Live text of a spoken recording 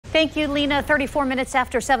Thank you, Lena. 34 minutes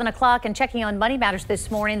after 7 o'clock and checking on Money Matters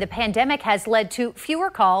this morning, the pandemic has led to fewer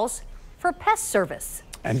calls for pest service.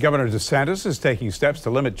 And Governor DeSantis is taking steps to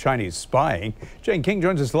limit Chinese spying. Jane King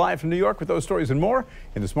joins us live from New York with those stories and more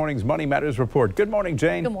in this morning's Money Matters report. Good morning,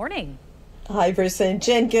 Jane. Good morning. Hi, Bruce and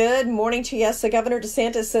Jen. Good morning to you. Yes, Governor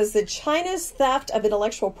DeSantis says that China's theft of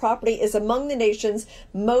intellectual property is among the nation's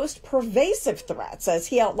most pervasive threats, as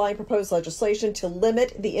he outlined proposed legislation to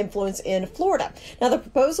limit the influence in Florida. Now, the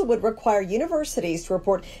proposal would require universities to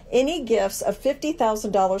report any gifts of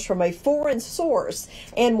 $50,000 from a foreign source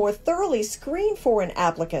and more thoroughly screen foreign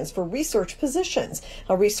applicants for research positions.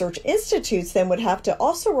 Now, research institutes then would have to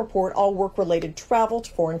also report all work-related travel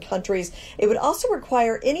to foreign countries. It would also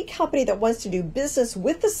require any company that wants to do business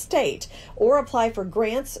with the state or apply for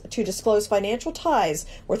grants to disclose financial ties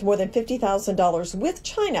worth more than $50,000 with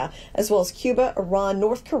China, as well as Cuba, Iran,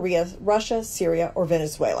 North Korea, Russia, Syria, or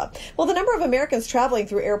Venezuela. Well, the number of Americans traveling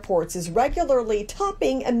through airports is regularly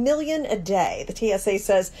topping 1 million a day. The TSA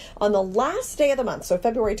says on the last day of the month, so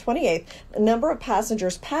February 28th, the number of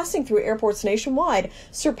passengers passing through airports nationwide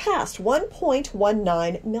surpassed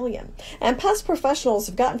 1.19 million. And pest professionals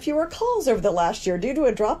have gotten fewer calls over the last year due to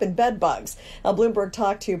a drop in bed bugs. Bloomberg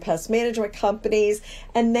talked to pest management companies,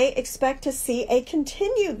 and they expect to see a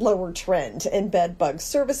continued lower trend in bed bug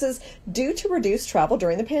services due to reduced travel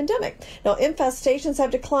during the pandemic. Now, infestations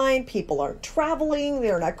have declined. People aren't traveling.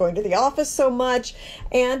 They're not going to the office so much.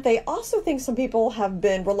 And they also think some people have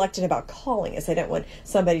been reluctant about calling, as they don't want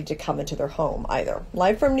somebody to come into their home either.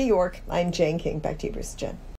 Live from New York, I'm Jane King. Back to you, Bruce. Jen.